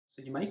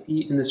So you might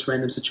be in this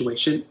random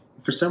situation.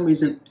 For some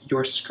reason,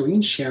 your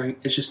screen sharing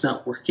is just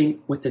not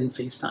working within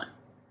FaceTime.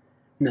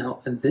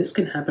 Now, this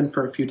can happen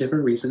for a few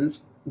different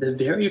reasons. The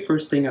very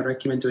first thing I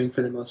recommend doing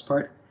for the most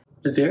part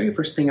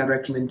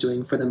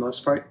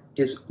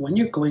is when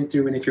you're going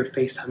through and if you're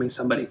FaceTiming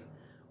somebody,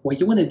 what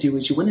you want to do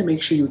is you want to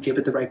make sure you give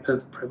it the right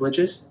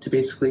privileges to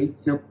basically,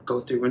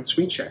 go through and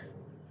screen share.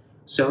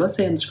 So let's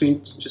say I'm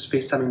just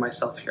FaceTiming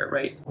myself here,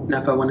 right?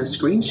 Now, if I want to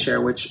screen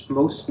share, which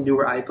most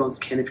newer iPhones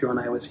can if you're on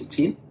iOS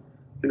 18,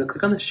 you're going to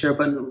click on the share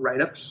button right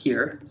up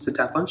here. So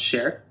tap on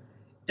share,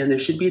 and there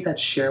should be that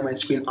share my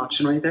screen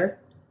option right there.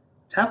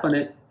 Tap on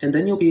it, and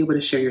then you'll be able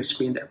to share your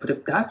screen there. But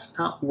if that's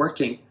not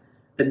working,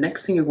 the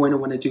next thing you're going to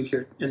want to do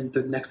here, and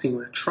the next thing you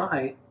want to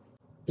try,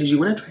 is you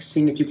want to try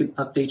seeing if you can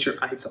update your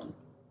iPhone.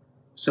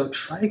 So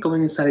try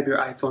going inside of your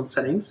iPhone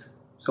settings.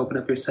 So open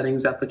up your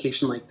settings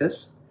application like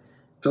this.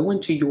 Go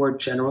into your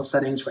general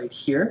settings right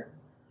here.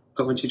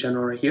 Go into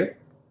general right here.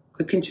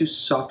 Click into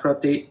software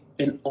update,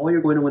 and all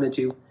you're going to want to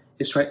do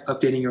is try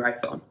updating your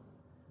iPhone.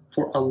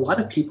 For a lot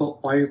of people,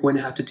 all you're going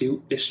to have to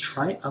do is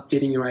try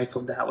updating your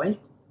iPhone that way,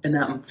 and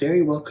that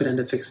very well could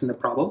end up fixing the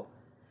problem.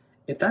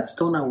 If that's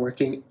still not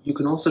working, you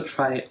can also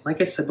try,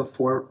 like I said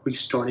before,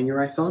 restarting your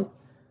iPhone.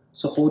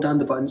 So hold down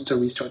the buttons to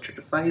restart your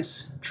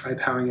device, try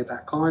powering it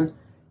back on.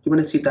 You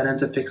want to see if that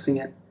ends up fixing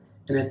it.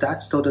 And if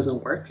that still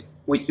doesn't work,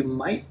 what you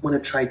might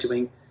want to try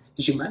doing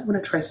is you might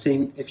want to try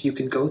seeing if you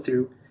can go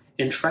through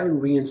and try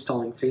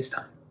reinstalling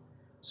FaceTime.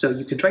 So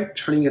you can try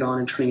turning it on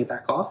and turning it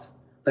back off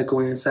by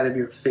going inside of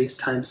your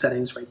FaceTime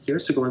settings right here.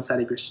 So go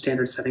inside of your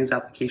standard settings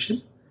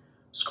application,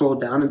 scroll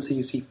down until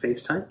you see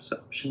FaceTime. So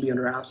it should be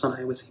under apps on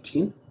iOS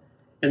 18.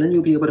 And then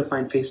you'll be able to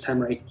find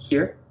FaceTime right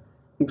here.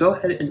 And go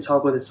ahead and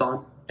toggle this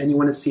on, and you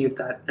want to see if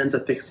that ends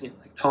up fixing it,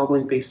 like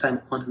toggling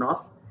FaceTime on and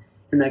off.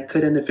 And that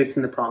could end up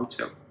fixing the problem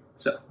too.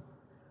 So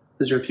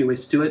those are a few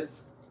ways to do it.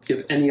 If you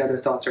have any other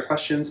thoughts or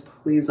questions,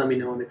 please let me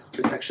know in the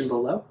comment section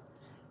below.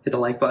 Hit the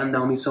like button,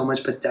 that would mean so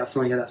much, but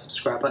definitely hit that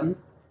subscribe button.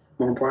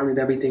 More importantly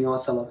than everything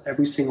else, I love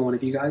every single one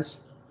of you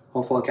guys.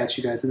 Hopefully I'll catch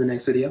you guys in the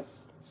next video.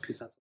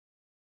 Peace out.